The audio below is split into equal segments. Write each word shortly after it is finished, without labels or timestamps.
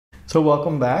So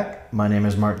welcome back. My name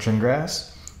is Mark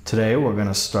Gingrass. Today we're going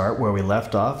to start where we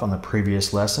left off on the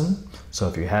previous lesson. So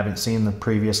if you haven't seen the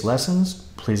previous lessons,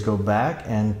 please go back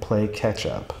and play catch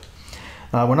up.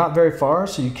 We're not very far,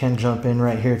 so you can jump in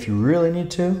right here if you really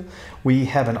need to. We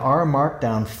have an R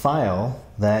Markdown file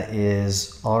that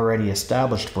is already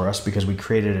established for us because we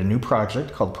created a new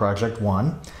project called Project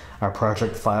 1. Our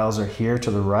project files are here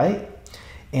to the right,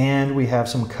 and we have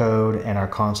some code and our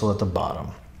console at the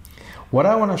bottom. What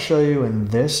I want to show you in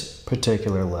this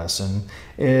particular lesson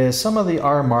is some of the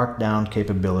R Markdown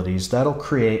capabilities that'll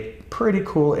create pretty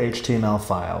cool HTML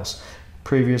files.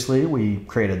 Previously, we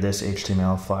created this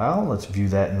HTML file. Let's view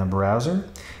that in the browser.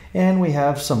 And we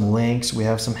have some links, we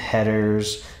have some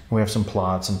headers, we have some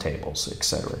plots and tables,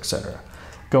 etc., etc.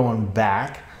 Going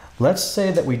back, let's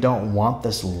say that we don't want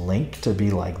this link to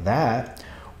be like that.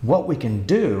 What we can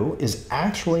do is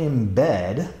actually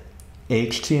embed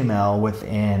HTML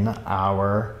within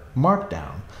our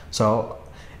Markdown. So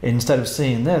instead of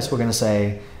seeing this, we're going to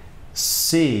say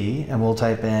C, and we'll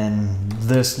type in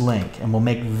this link, and we'll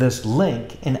make this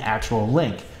link an actual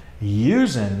link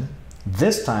using,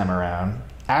 this time around,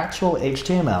 actual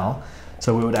HTML.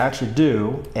 So we would actually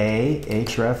do a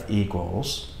href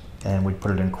equals, and we'd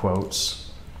put it in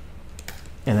quotes,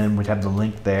 and then we'd have the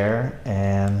link there.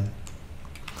 And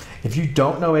if you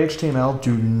don't know HTML,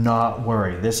 do not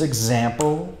worry. This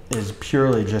example is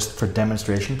purely just for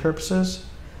demonstration purposes,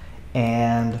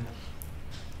 and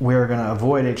we're going to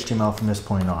avoid HTML from this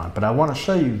point on. But I want to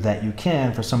show you that you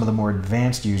can for some of the more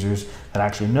advanced users that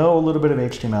actually know a little bit of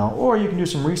HTML, or you can do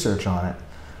some research on it.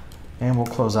 And we'll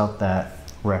close out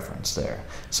that reference there.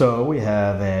 So we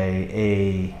have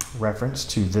a reference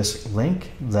to this link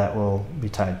that will be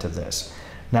tied to this.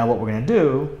 Now what we're going to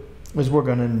do is we're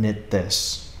going to knit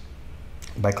this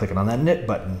by clicking on that knit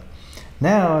button.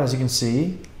 Now, as you can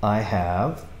see, I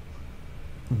have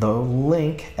the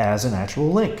link as an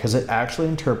actual link because it actually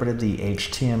interpreted the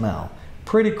HTML.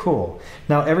 Pretty cool.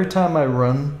 Now, every time I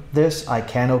run this, I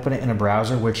can open it in a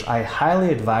browser, which I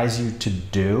highly advise you to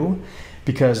do,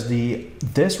 because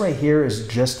this right here is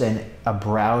just a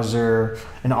browser,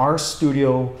 an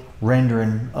RStudio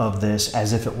rendering of this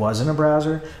as if it was in a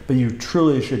browser, but you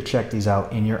truly should check these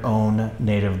out in your own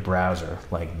native browser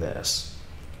like this.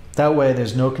 That way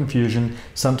there's no confusion.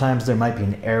 Sometimes there might be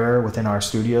an error within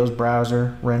RStudio's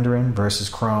browser rendering versus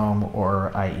Chrome or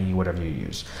IE, whatever you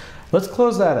use. Let's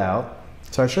close that out.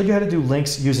 So I showed you how to do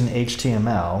links using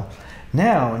HTML.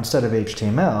 Now, instead of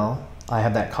HTML, I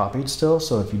have that copied still,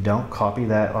 so if you don't copy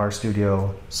that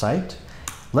RStudio site,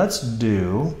 let's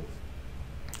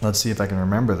see if I can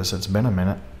remember this, it's been a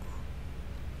minute.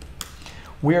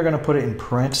 We are going to put it in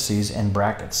parentheses and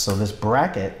brackets. So this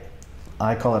bracket,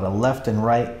 I call it a left and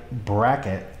right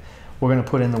bracket. We're going to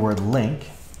put in the word link,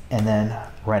 and then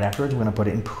right afterwards we're going to put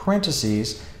it in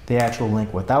parentheses, the actual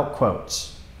link without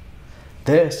quotes.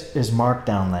 This is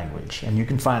Markdown language, and you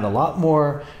can find a lot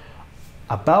more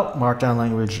about Markdown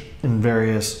language in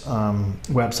various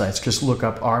websites. Just look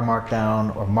up R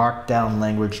Markdown or Markdown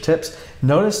language tips.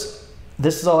 Notice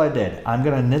this is all I did. I'm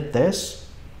going to knit this,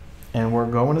 and we're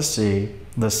going to see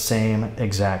the same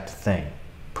exact thing.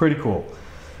 Pretty cool.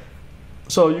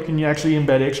 So you can actually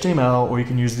embed HTML, or you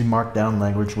can use the Markdown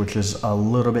language, which is a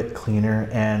little bit cleaner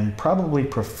and probably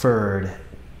preferred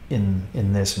in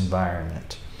this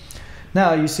environment.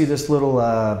 Now you see this little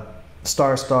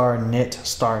star star knit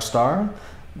star star.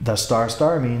 The star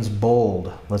star means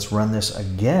bold. Let's run this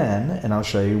again, and I'll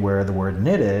show you where the word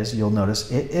knit is. You'll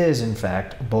notice it is in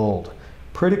fact bold.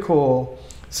 Pretty cool.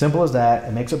 Simple as that.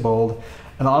 It makes it bold.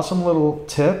 An awesome little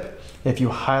tip. If you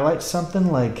highlight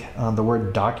something like the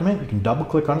word document, you can double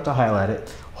click on it to highlight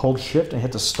it, hold shift and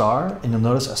hit the star, and you'll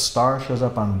notice a star shows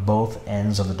up on both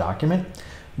ends of the document.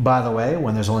 By the way,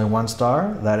 when there's only one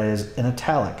star, that is in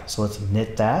italic. So let's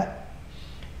knit that,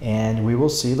 and we will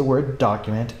see the word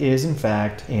document is in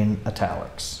fact in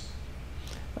italics.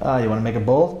 You want to make it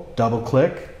bold? Double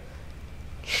click,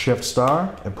 shift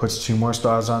star, it puts 2 more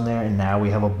stars on there, and now we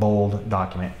have a bold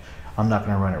document. I'm not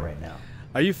going to run it right now.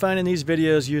 Are you finding these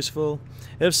videos useful?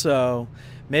 If so,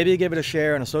 maybe give it a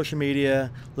share on social media.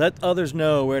 Let others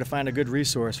know where to find a good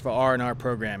resource for R and R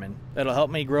programming. That'll help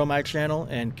me grow my channel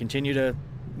and continue to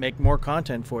make more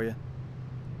content for you.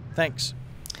 Thanks.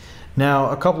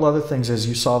 Now, a couple other things is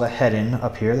you saw the heading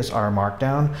up here, this R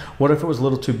Markdown. What if it was a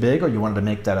little too big, or you wanted to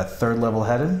make that a 3rd level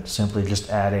heading? Simply just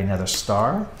add another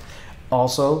star.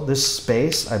 Also, this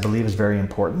space, I believe, is very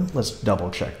important. Let's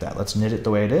double check that. Let's knit it the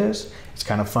way it is. It's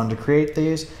kind of fun to create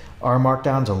these. Our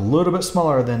Markdown's a little bit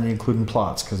smaller than the including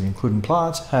plots, because the including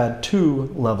plots had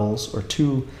 2 levels, or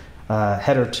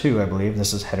header 2, I believe.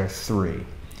 This is header 3,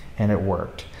 and it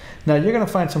worked. Now you're going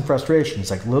to find some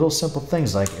frustrations, like little simple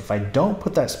things like if I don't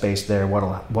put that space there,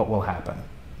 what will happen?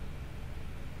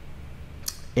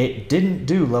 It didn't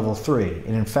do level 3. It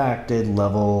in fact did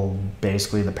level,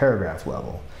 basically the paragraph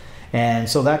level. And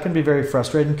so that can be very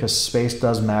frustrating because space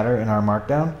does matter in our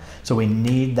Markdown. So we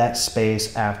need that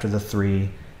space after the 3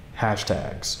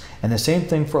 hashtags. And the same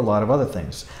thing for a lot of other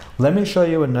things. Let me show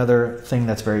you another thing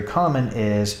that's very common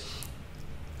is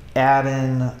add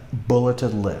in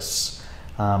bulleted lists.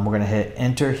 We're going to hit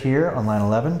enter here on line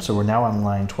 11. So we're now on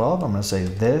line 12. I'm going to say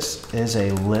this is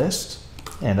a list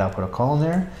and I'll put a colon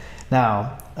there.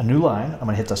 Now a new line, I'm going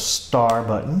to hit the star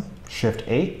button, shift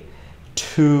 8,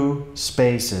 2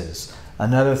 spaces.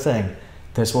 Another thing,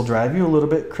 this will drive you a little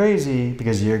bit crazy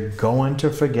because you're going to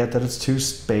forget that it's 2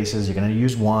 spaces. You're going to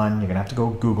use 1. You're going to have to go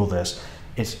Google this.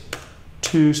 It's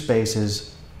 2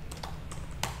 spaces,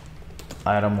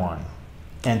 item 1,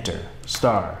 enter,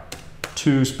 star,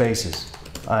 2 spaces,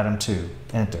 item 2,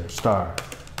 enter, star,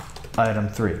 item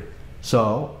 3.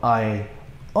 So I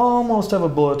almost have a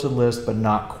bulleted list, but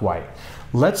not quite.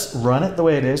 Let's run it the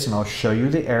way it is and I'll show you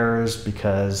the errors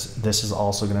because this is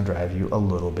also going to drive you a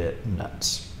little bit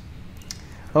nuts.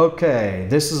 Okay,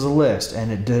 this is a list and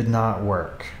it did not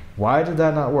work. Why did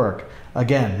that not work?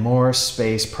 Again, more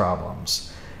space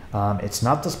problems. It's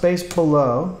not the space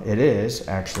below, it is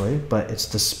actually, but it's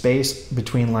the space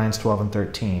between lines 12 and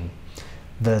 13.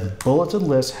 The bulleted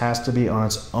list has to be on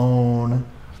its own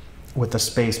with the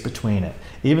space between it.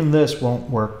 Even this won't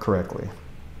work correctly.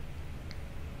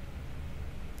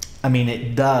 I mean,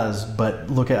 it does,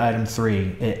 but look at item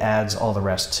 3. It adds all the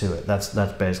rest to it. That's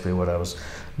basically what I was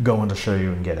going to show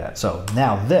you and get at. So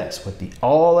now this, with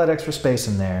all that extra space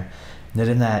in there,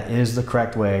 knitting that is the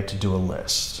correct way to do a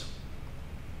list.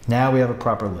 Now we have a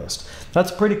proper list.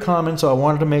 That's pretty common, so I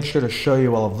wanted to make sure to show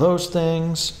you all of those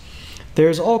things.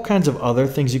 There's all kinds of other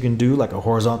things you can do, like a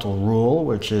horizontal rule,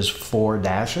 which is 4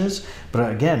 dashes.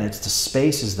 But again, it's the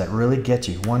spaces that really get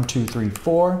you. 1, 2, 3,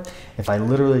 4. If I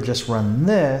literally just run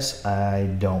this, I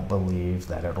don't believe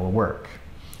that it'll work.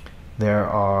 There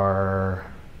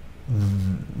are,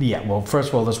 yeah, well, first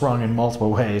of all, that's wrong in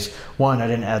multiple ways. One, I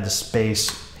didn't add the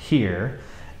space here.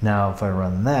 Now, if I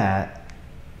run that,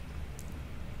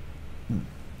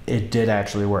 it did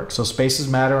actually work. So spaces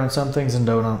matter on some things and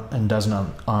doesn't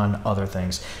on other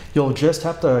things. You'll just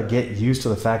have to get used to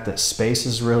the fact that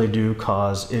spaces really do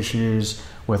cause issues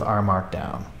with our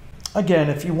Markdown. Again,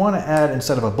 if you want to add,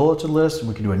 instead of a bulleted list,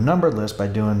 we can do a numbered list by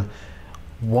doing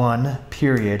 1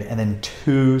 period and then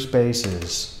 2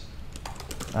 spaces.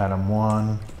 Item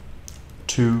 1,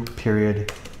 2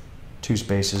 period, 2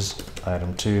 spaces,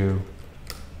 item 2.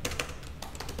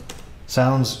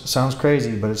 Sounds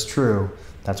crazy, but it's true.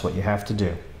 That's what you have to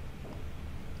do.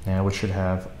 Now we should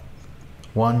have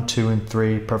 1, 2, and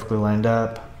 3 perfectly lined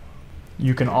up.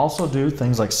 You can also do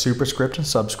things like superscript and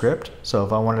subscript. So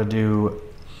if I want to do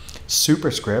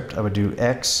superscript, I would do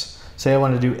x. Say I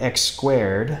want to do x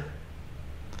squared.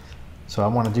 So I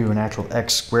want to do an actual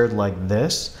x squared like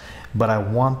this, but I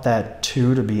want that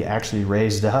 2 to be actually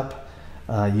raised up.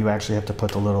 You actually have to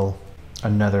put the little,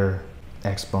 another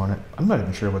exponent. I'm not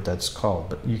even sure what that's called,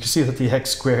 but you can see that the x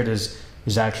squared is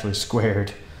actually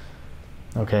squared.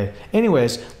 Okay,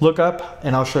 anyways, look up,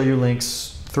 and I'll show you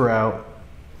links throughout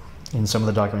in some of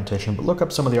the documentation, but look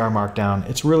up some of the R Markdown.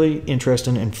 It's really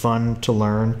interesting and fun to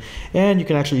learn, and you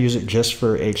can actually use it just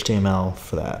for HTML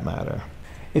for that matter.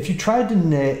 If you tried to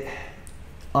knit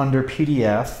under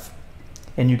PDF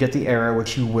and you get the error,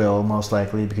 which you will most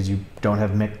likely because you don't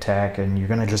have MikTeX and you're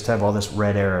gonna just have all this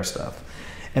red error stuff,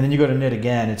 and then you go to knit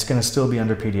again, it's going to still be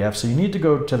under PDF. So you need to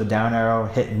go to the down arrow,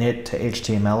 hit knit to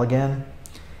HTML again,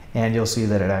 and you'll see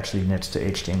that it actually knits to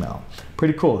HTML.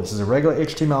 Pretty cool. This is a regular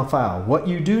HTML file. What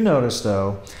you do notice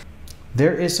though,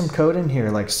 there is some code in here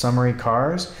like summary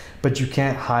cars, but you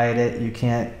can't hide it. You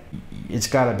can't, it's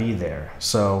got to be there.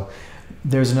 So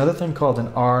there's another thing called an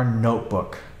R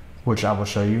notebook, which I will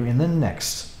show you in the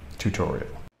next tutorial.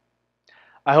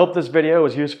 I hope this video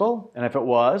was useful, and if it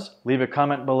was, leave a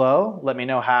comment below, let me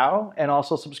know how, and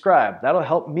also subscribe. That'll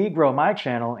help me grow my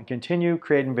channel and continue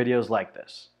creating videos like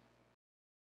this.